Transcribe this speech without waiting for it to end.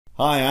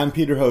Hi, I'm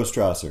Peter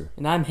Hostrasser.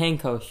 And I'm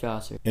Hank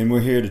Hostrasser. And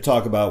we're here to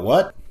talk about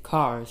what?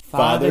 Cars.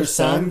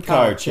 Father-Son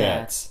Car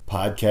Chats.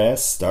 Podcast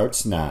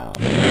starts now.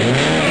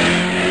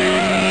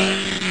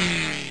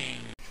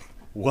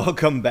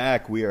 Welcome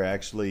back. We are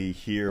actually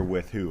here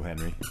with who,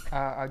 Henry?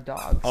 Our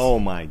dogs. Oh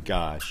my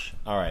gosh.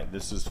 All right,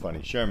 this is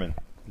funny. Sherman,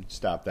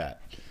 stop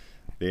that.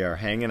 They are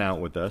hanging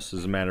out with us.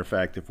 As a matter of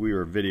fact, if we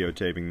were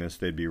videotaping this,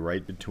 they'd be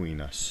right between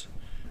us.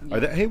 Yeah.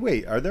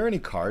 Are there any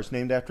cars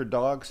named after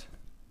dogs?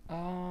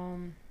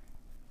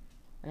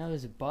 I know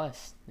there's a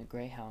bus, the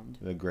Greyhound.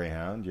 The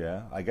Greyhound,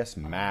 yeah. I guess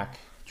Mack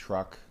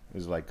truck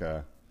is like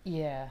a...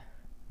 Yeah.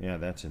 Yeah,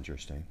 that's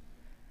interesting.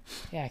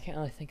 Yeah, I can't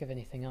really think of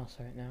anything else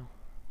right now.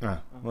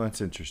 Well, that's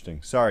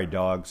interesting. Sorry,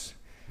 dogs.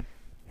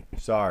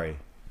 Sorry.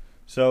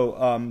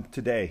 So,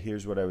 today,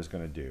 here's what I was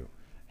going to do.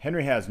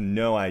 Henry has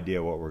no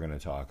idea what we're going to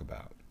talk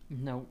about.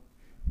 Nope.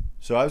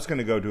 So I was going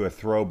to go to a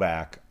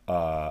throwback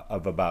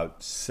of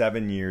about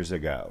 7 years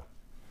ago.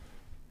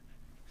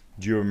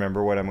 Do you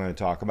remember what I'm going to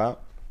talk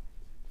about?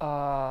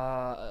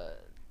 I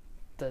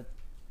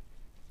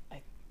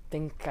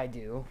think I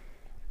do.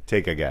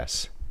 Take a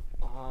guess.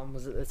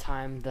 Was it the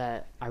time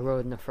that I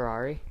rode in a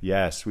Ferrari?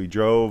 Yes, we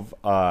drove.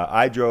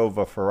 I drove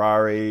a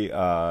Ferrari.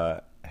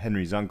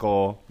 Henry's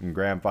uncle and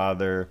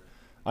grandfather.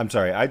 I'm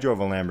sorry, I drove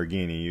a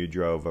Lamborghini. You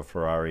drove a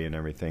Ferrari and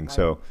everything. I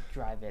So, didn't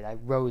drive it. I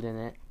rode in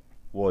it.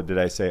 well, did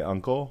I say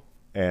uncle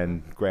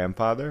and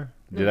grandfather?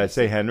 Did No, I you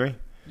say said- Henry?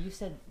 You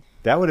said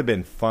That would have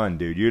been fun,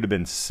 dude. You'd have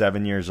been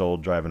 7 years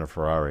old driving a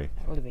Ferrari.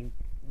 that would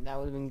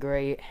have been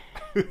great.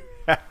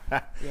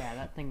 Yeah,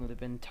 that thing would have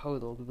been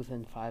totaled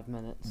within 5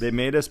 minutes. They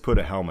made us put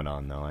a helmet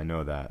on, though. I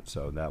know that,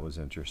 so that was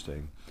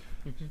interesting.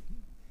 Mhm.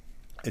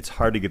 It's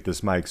hard to get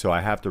this mic, so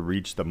I have to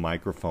reach the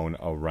microphone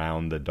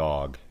around the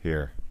dog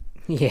here.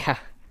 Yeah.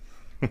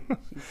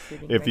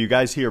 If you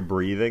guys hear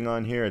breathing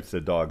on here, it's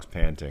the dog's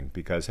panting.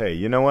 Because, hey,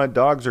 you know what?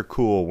 Dogs are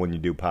cool when you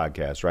do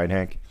podcasts, right,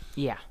 Hank?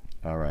 Yeah.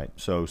 All right,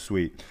 so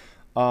sweet.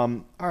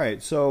 All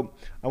right, so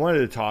I wanted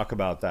to talk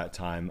about that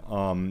time.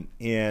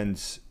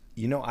 And,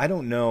 you know, I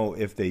don't know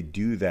if they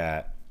do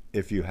that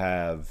if you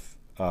have,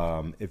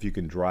 if you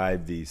can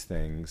drive these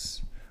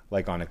things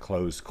like on a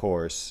closed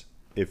course,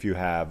 if you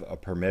have a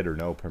permit or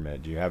no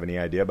permit. Do you have any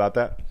idea about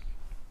that?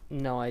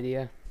 No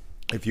idea.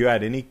 If you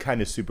had any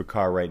kind of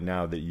supercar right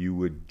now that you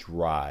would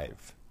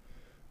drive,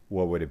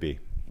 what would it be?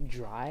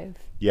 Drive?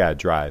 Yeah,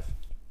 drive.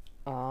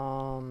 I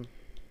don't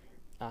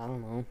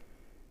know.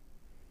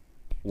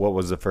 What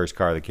was the first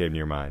car that came to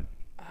your mind?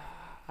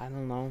 I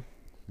don't know.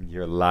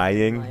 You're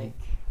lying. Like,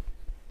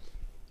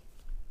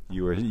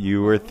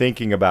 You were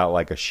thinking about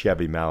like a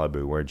Chevy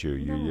Malibu, weren't you?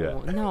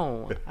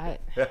 no. I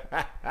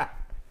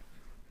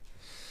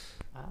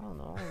don't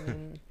know.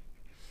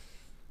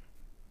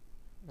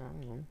 I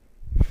don't know.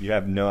 You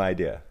have no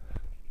idea.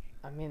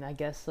 I mean, I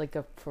guess like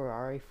a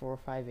Ferrari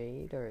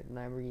 458 or a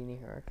Lamborghini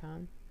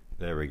Huracan.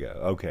 There we go.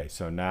 Okay,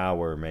 so now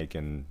we're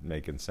making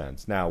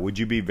sense. Now, would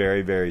you be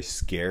very, very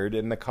scared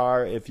in the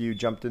car if you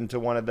jumped into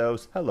one of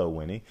those? Hello,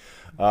 Winnie.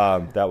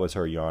 That was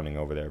her yawning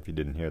over there, if you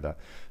didn't hear that.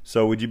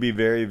 So would you be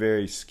very,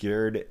 very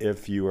scared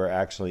if you were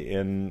actually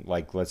in,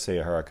 like, let's say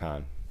a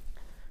Huracan?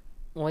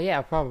 Well,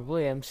 yeah,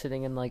 probably. I'm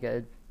sitting in like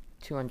a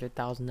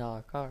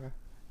 $200,000 car.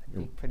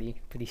 I'd be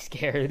pretty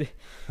scared.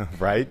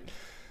 Right?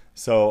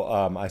 So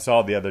I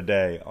saw the other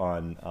day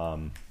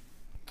on...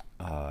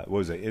 what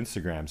was it,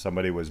 Instagram,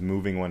 somebody was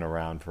moving one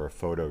around for a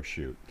photo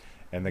shoot,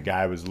 and the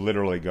guy was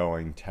literally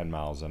going 10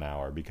 miles an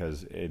hour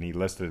and he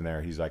listed in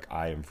there, he's like,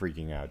 I am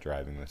freaking out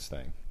driving this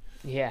thing.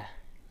 Yeah,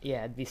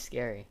 it'd be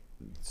scary.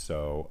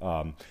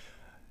 So,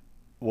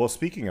 well,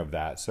 speaking of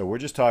that, so we're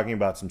just talking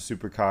about some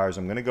supercars.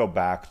 I'm going to go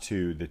back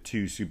to the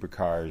two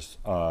supercars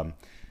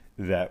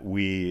that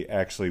we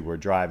actually were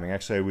driving.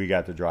 Actually, we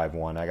got to drive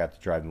one. I got to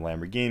drive the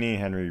Lamborghini.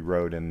 Henry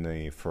rode in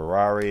the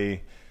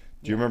Ferrari.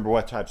 Do you remember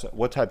what type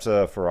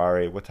of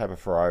Ferrari was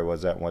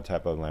that, and what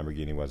type of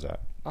Lamborghini was that?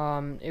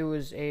 It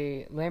was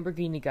a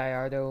Lamborghini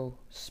Gallardo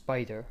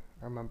Spider,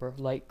 I remember,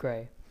 light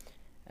gray,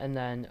 and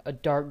then a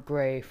dark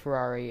gray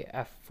Ferrari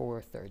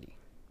F430.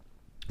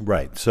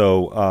 Right.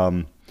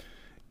 So,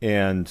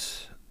 and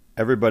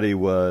everybody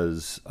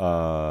was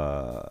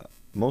I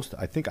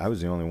think I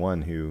was the only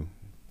one who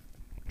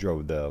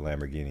drove the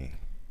Lamborghini.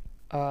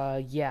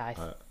 Yeah,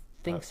 I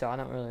think so. I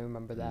don't really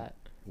remember that.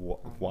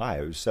 Why?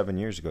 It was 7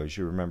 years ago. You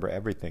should remember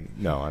everything.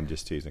 No, I'm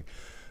just teasing.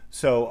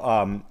 So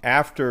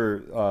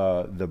after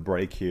the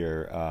break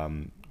here,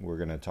 we're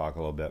going to talk a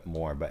little bit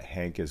more, but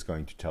Hank is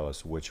going to tell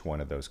us which one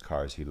of those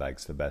cars he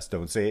likes the best.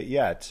 Don't say it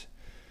yet.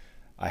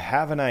 I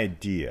have an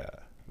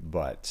idea,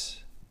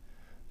 but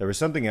there was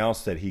something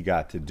else that he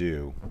got to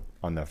do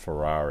on the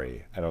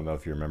Ferrari. I don't know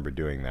if you remember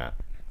doing that.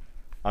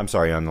 I'm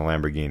sorry, on the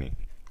Lamborghini.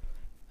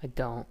 I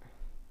don't.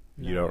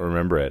 No. You don't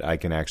remember it. I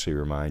can actually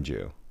remind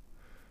you.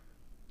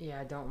 Yeah,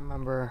 I don't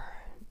remember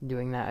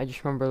doing that. I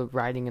just remember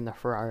riding in the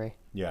Ferrari.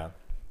 Yeah.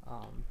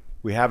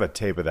 We have a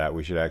tape of that.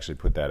 We should actually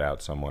put that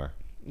out somewhere.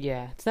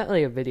 Yeah, it's not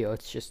really a video.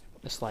 It's just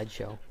a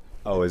slideshow.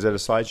 Oh, is it a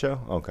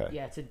slideshow? Okay.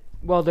 Yeah,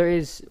 well, there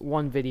is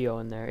one video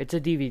in there. It's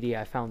a DVD.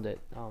 I found it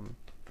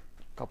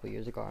a couple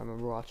years ago. I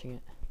remember watching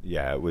it.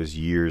 Yeah, it was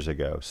years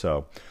ago.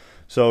 So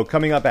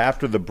coming up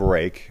after the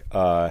break,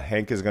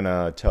 Hank is going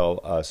to tell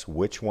us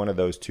which one of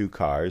those two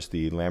cars,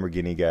 the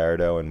Lamborghini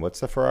Gallardo and what's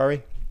the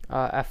Ferrari?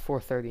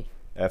 F430.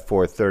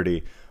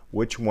 F430.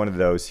 Which one of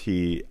those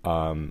he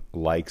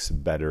likes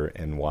better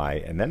and why?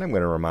 And then I'm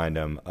going to remind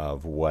him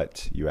of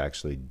what you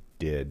actually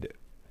did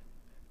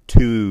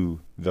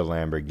to the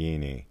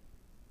Lamborghini.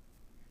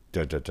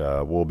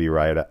 We'll be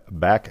right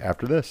back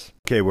after this.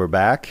 Okay, we're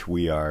back.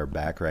 We are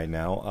back right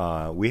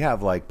now. We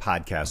have like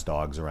podcast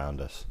dogs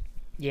around us.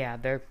 Yeah,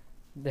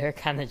 they're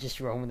kind of just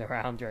roaming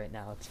around right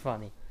now. It's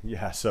funny.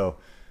 Yeah, so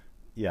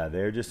yeah,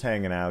 they're just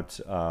hanging out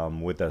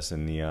with us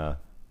in the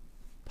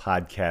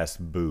podcast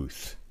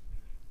booth.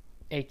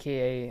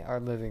 AKA our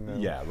living room.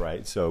 Yeah,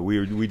 right. So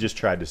we just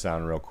tried to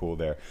sound real cool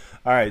there.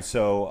 All right,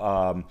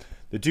 so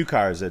the two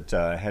cars that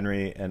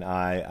Henry and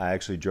I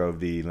actually drove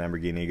the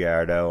Lamborghini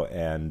Gallardo,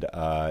 and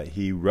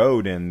he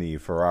rode in the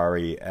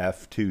Ferrari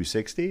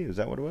F260. Is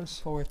that what it was?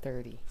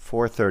 430.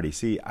 430.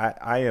 See,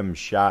 I am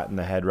shot in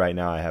the head right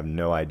now. I have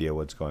no idea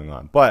what's going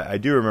on, but I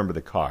do remember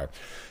the car.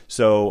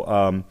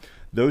 So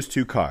those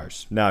two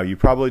cars. Now, you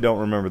probably don't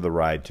remember the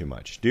ride too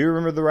much. Do you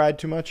remember the ride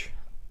too much?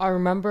 I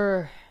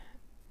remember,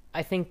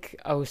 I think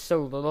I was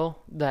so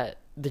little that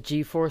the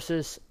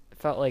G-forces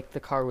felt like the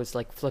car was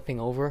like flipping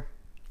over.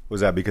 Was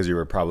that because you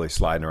were probably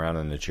sliding around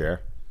in the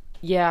chair?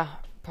 Yeah,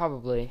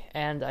 probably.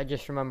 And I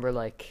just remember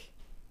like,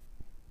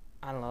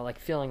 I don't know, like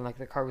feeling like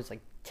the car was like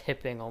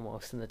tipping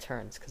almost in the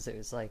turns because it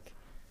was like,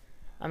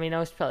 I mean, I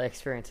was probably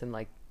experiencing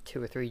like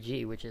 2 or 3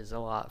 G, which is a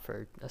lot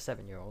for a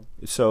 7-year-old.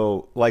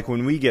 So, like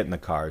when we get in the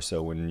car,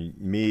 so when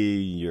me,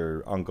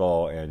 your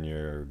uncle, and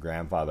your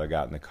grandfather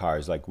got in the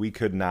cars, like we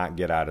could not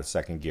get out of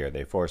second gear.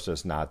 They forced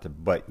us not to.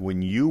 But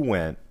when you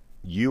went,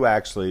 you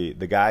actually,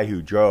 the guy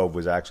who drove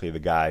was actually the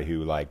guy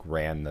who like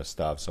ran the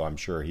stuff. So I'm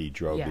sure he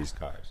drove these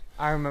cars.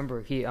 I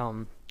remember he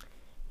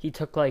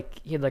took like,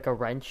 he had like a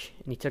wrench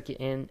and he took it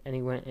in and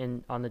he went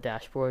in on the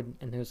dashboard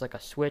and there was like a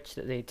switch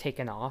that they'd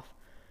taken off.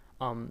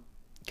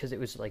 Because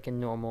it was like in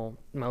normal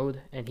mode,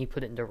 and he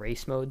put it into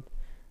race mode.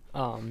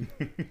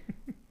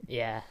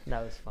 Yeah,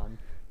 that was fun.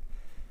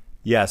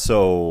 Yeah,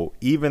 so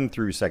even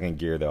through second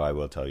gear, though, I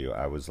will tell you,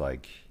 I was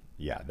like,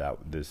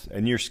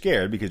 and you're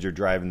scared because you're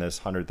driving this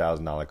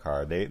 $100,000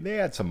 car. They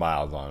had some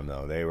miles on them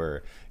though. They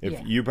were,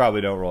 you probably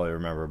don't really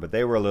remember, but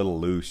they were a little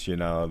loose.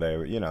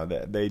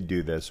 They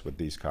do this with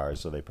these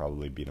cars, so they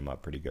probably beat them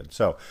up pretty good.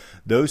 So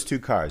those two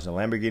cars, the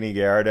Lamborghini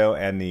Gallardo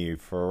and the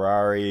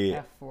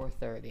Ferrari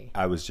F430.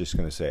 I was just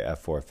going to say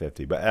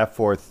F450, but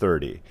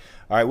F430.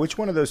 All right, which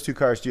one of those two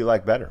cars do you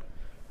like better?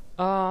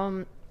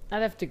 I'd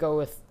have to go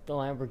with the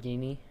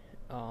Lamborghini.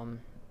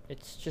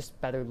 It's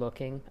just better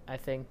looking, I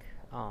think.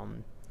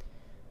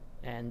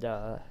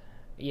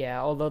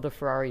 Although the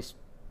Ferrari's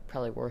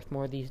probably worth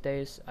more these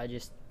days,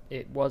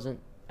 it wasn't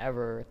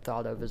ever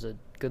thought of as a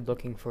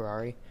good-looking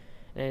Ferrari,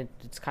 and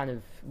it's kind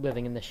of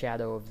living in the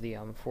shadow of the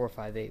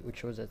 458,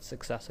 which was its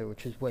successor,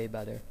 which is way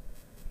better.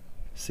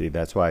 See,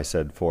 that's why I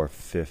said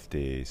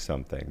 450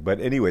 something.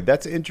 But anyway,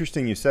 that's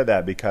interesting you said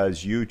that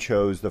because you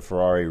chose the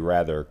Ferrari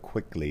rather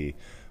quickly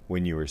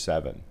when you were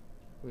 7.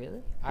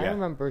 Really? Yeah. I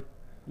remember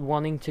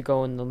wanting to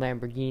go in the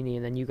Lamborghini,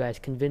 and then you guys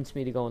convinced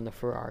me to go in the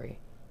Ferrari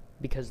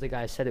because the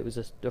guy said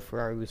the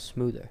Ferrari was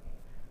smoother.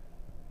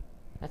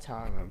 That's how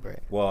I remember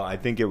it. Well, I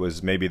think it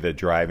was maybe the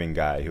driving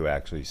guy who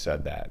actually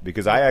said that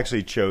because I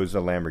actually chose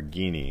the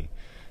Lamborghini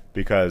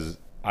because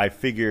I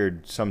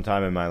figured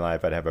sometime in my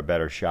life I'd have a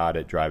better shot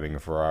at driving a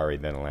Ferrari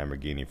than a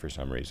Lamborghini for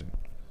some reason.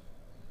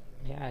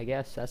 Yeah, I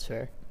guess that's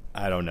fair.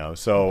 I don't know.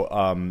 So,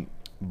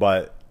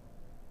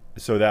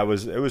 it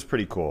was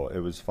pretty cool. It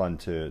was fun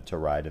to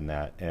ride in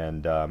that.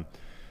 And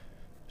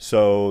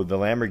so the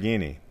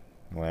Lamborghini.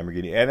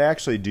 And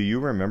actually, do you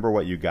remember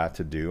what you got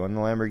to do on the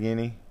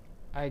Lamborghini?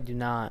 I do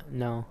not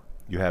know.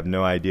 You have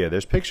no idea.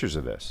 There's pictures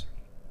of this.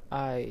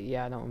 I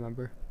don't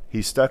remember.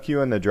 He stuck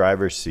you in the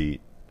driver's seat,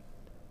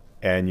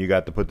 and you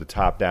got to put the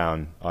top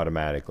down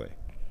automatically.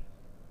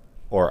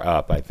 Or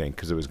up, I think,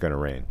 because it was going to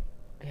rain.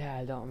 Yeah,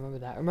 I don't remember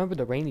that. I remember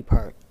the rainy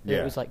part.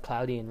 Yeah. It was like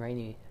cloudy and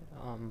rainy.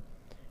 But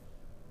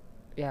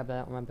I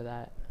don't remember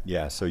that.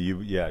 Yeah, so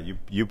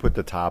you put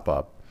the top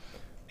up,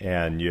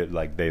 and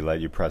they let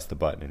you press the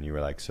button, and you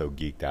were like so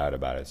geeked out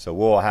about it. So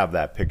we'll have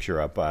that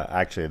picture up.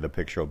 Actually, the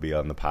picture will be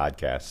on the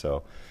podcast.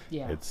 So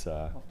yeah, it's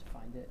I'll have to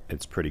find it.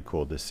 It's pretty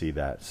cool to see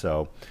that.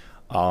 So,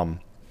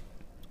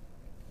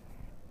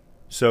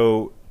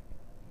 so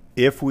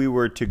if we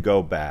were to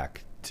go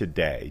back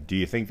today, do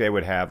you think they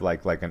would have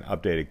like an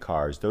updated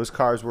cars? Those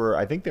cars were,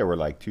 I think they were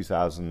like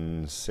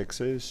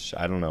 2006-ish.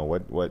 I don't know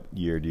what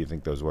year do you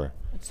think those were?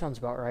 That sounds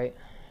about right.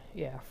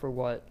 Yeah, for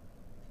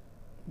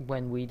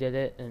when we did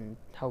it and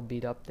how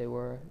beat up they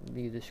were,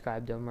 you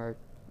described them, or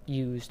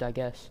used, I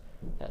guess.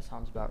 That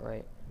sounds about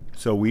right.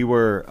 So we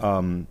were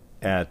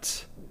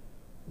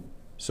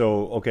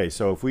so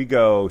if we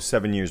go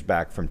 7 years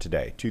back from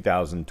today,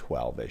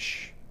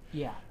 2012-ish.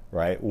 Yeah.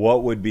 Right?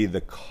 What would be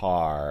the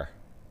car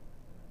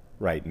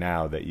right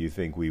now that you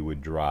think we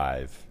would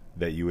drive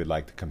that you would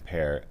like to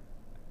compare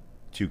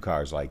two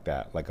cars like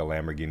that, like a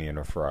Lamborghini and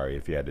a Ferrari,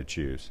 if you had to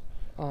choose?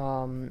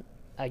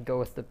 I'd go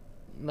with the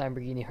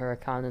Lamborghini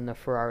Huracan and the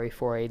Ferrari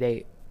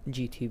 488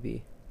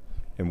 GTB.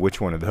 And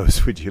which one of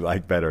those would you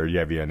like better? Do you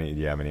have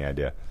any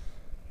idea?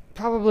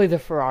 Probably the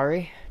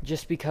Ferrari,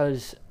 just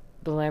because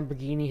the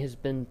Lamborghini has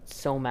been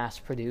so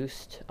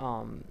mass-produced.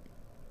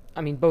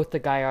 I mean, both the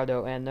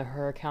Gallardo and the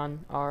Huracan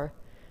are.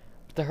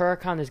 But the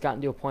Huracan has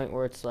gotten to a point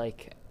where it's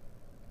like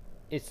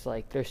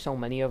there's so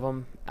many of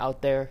them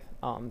out there.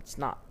 It's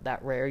not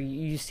that rare.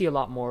 You see a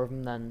lot more of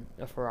them than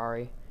a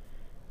Ferrari.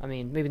 I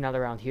mean, maybe not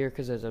around here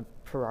because there's a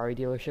Ferrari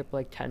dealership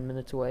like 10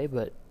 minutes away,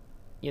 but,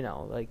 you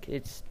know, like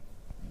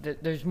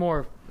there's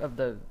more of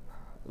the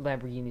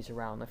Lamborghinis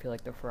around. I feel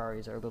like the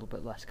Ferraris are a little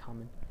bit less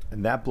common.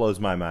 And that blows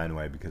my mind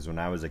away because when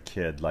I was a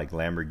kid, like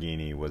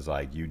Lamborghini was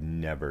like you'd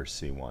never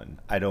see one.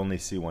 I'd only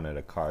see one at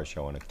a car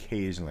show, and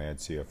occasionally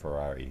I'd see a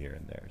Ferrari here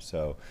and there.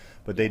 So,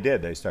 but they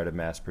did. They started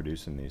mass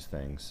producing these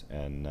things,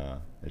 and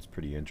it's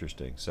pretty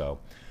interesting. So,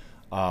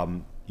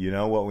 you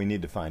know what we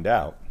need to find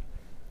out?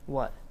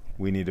 What?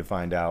 We need to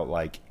find out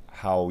like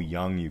how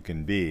young you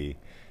can be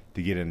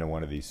to get into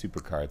one of these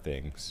supercar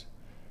things,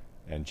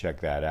 and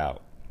check that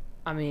out.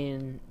 I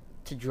mean,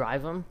 to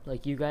drive them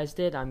like you guys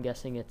did, I'm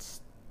guessing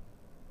it's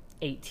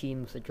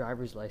 18 with a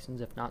driver's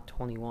license, if not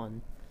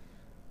 21.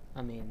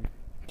 I mean,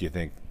 do you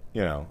think,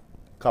 you know,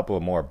 a couple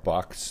of more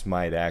bucks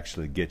might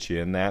actually get you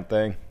in that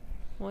thing?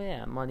 Well,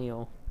 yeah, money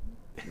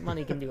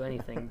can do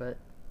anything, but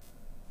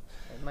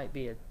it might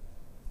be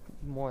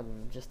more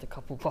than just a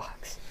couple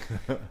bucks.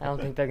 I don't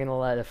think they're gonna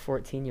let a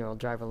 14-year-old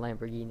drive a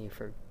Lamborghini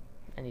for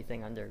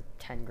anything under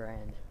 10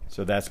 grand.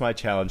 So that's my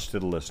challenge to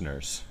the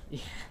listeners.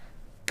 Yeah.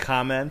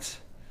 Comment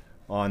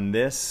on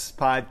this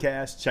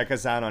podcast. Check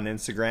us out on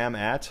Instagram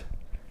at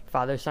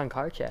Father Son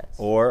Car Chats.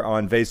 Or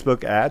on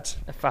Facebook at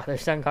Father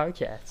Son Car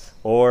Chats.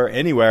 Or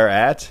anywhere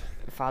at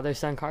Father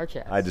Son Car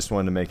Chats. I just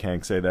wanted to make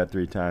Hank say that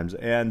 3 times.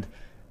 And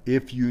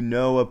if you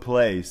know a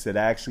place that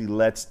actually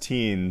lets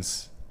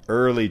teens,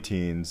 early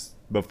teens,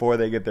 before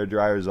they get their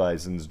driver's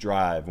license,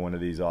 drive one of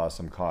these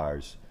awesome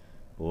cars,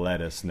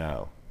 let us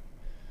know.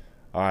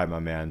 All right, my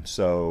man.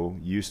 So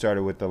you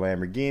started with the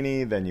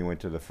Lamborghini, then you went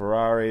to the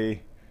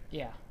Ferrari.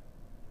 Yeah.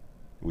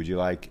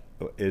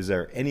 Is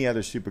there any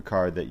other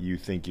supercar that you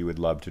think you would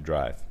love to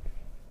drive?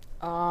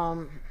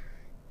 Well,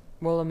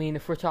 I mean,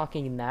 if we're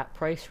talking in that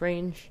price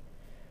range,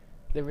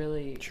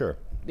 Sure.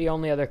 The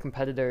only other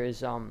competitor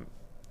is the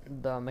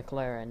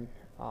McLaren.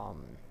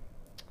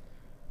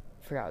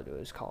 Forgot what it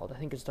was called. I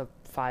think it's the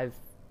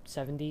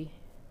 570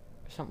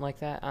 or something like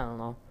that. I don't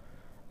know.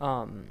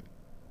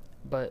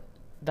 But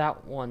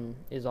that one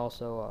is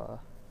also.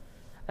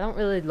 I don't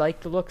really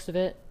like the looks of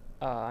it.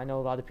 I know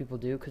a lot of people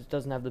do because it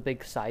doesn't have the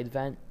big side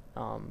vent.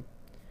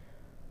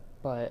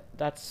 But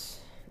that's.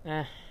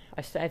 I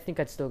think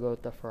I'd still go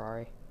with the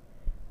Ferrari.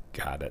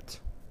 Got it.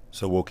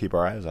 So we'll keep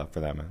our eyes out for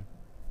that, man.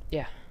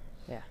 Yeah.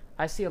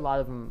 I see a lot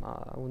of them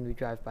when we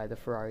drive by the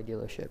Ferrari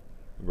dealership.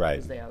 Right.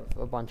 Because they have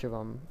a bunch of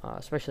them,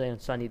 especially on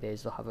sunny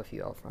days, they'll have a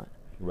few out front.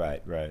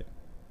 Right.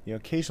 You know,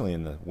 occasionally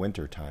in the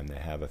winter time they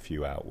have a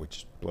few out,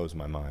 which blows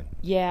my mind.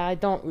 Yeah, I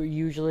don't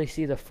usually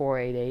see the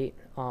 488.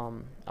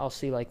 I'll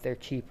see like they're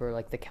cheaper,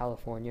 like the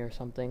California or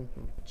something,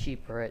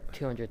 cheaper at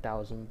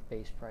 $200,000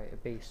 base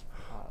price.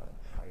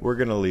 We're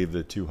gonna leave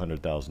the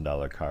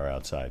 $200,000 car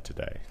outside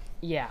today.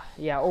 Yeah.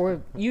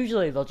 Or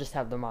usually they'll just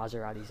have the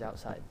Maseratis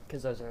outside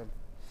because those are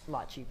a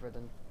lot cheaper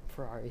than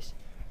Ferraris.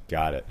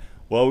 Got it.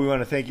 Well, we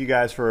want to thank you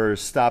guys for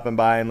stopping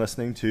by and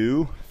listening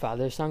to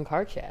Father Son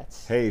Car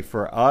Chats. Hey,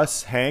 for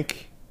us,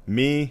 Hank,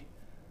 me,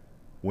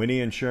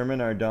 Winnie, and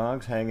Sherman, our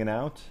dogs, hanging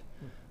out.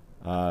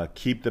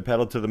 Keep the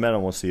pedal to the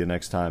metal. We'll see you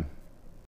next time.